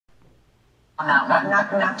on that one.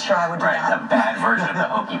 Not sure I would do that. Right, the bad version of the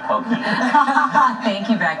hokey pokey. Thank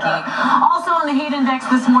you, Becky. Also on the Heat Index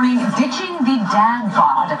this morning, ditching the dad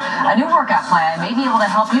bod. A new workout plan may be able to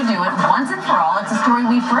help you do it once and for all. It's a story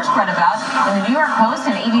we first read about in the New York Post,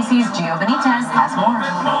 and ABC's Gio Benitez has more.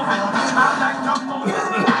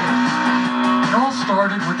 It all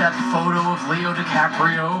started with that photo of Leo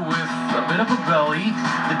DiCaprio with a bit of a belly,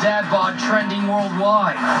 the dad bod trending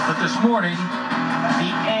worldwide. But this morning,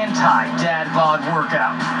 the anti-dad bod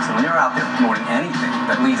workout. So when you're out there promoting anything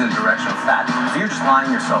that leads in the direction of fat, you're just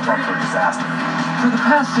lining yourself up for disaster. For the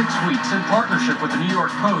past 6 weeks, in partnership with the New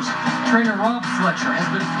York Post, trainer Rob Fletcher has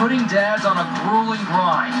been putting dads on a grueling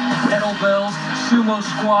grind. Kettlebells, sumo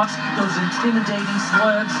squats, those intimidating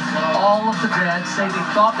sleds. All of the dads say they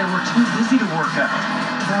thought they were too busy to work out.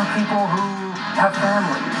 There are people who have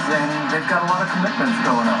families and they've got a lot of commitments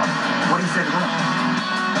going on. What do you say to them?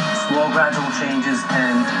 Slow, gradual changes,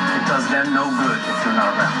 and it does them no good if you're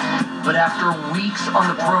not around. But after weeks on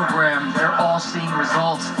the program, they're all seeing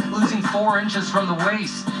results. Losing 4 inches from the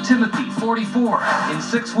waist. Timothy, 44. In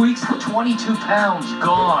 6 weeks, 22 pounds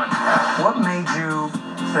gone. What made you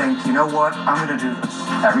think, you know what, I'm going to do this?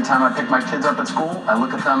 Every time I pick my kids up at school, I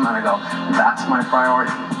look at them and I go, that's my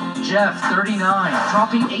priority. Jeff, 39,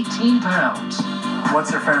 dropping 18 pounds.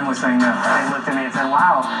 What's your family saying now? They looked at me and said,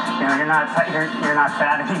 wow, you're not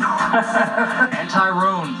fat anymore. And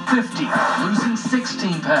Tyrone, 50, losing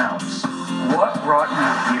 16 pounds. What brought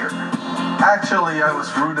you here? Actually, I was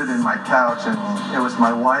rooted in my couch, and it was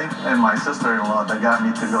my wife and my sister-in-law that got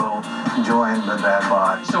me to go join the dad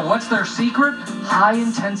bod. So what's their secret?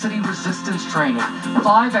 High-intensity resistance training.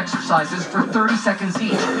 5 exercises for 30 seconds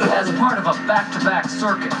each as part of a back-to-back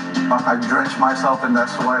circuit. I drench myself in that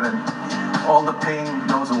sweat, and all the pain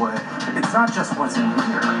goes away. It's not just what's in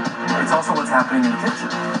here. It's also what's happening in the kitchen.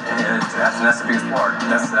 That's the biggest part.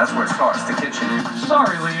 That's where it starts, the kitchen.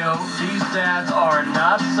 Sorry, Leo, these dads are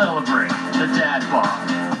not celebrating the dad bod.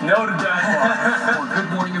 No to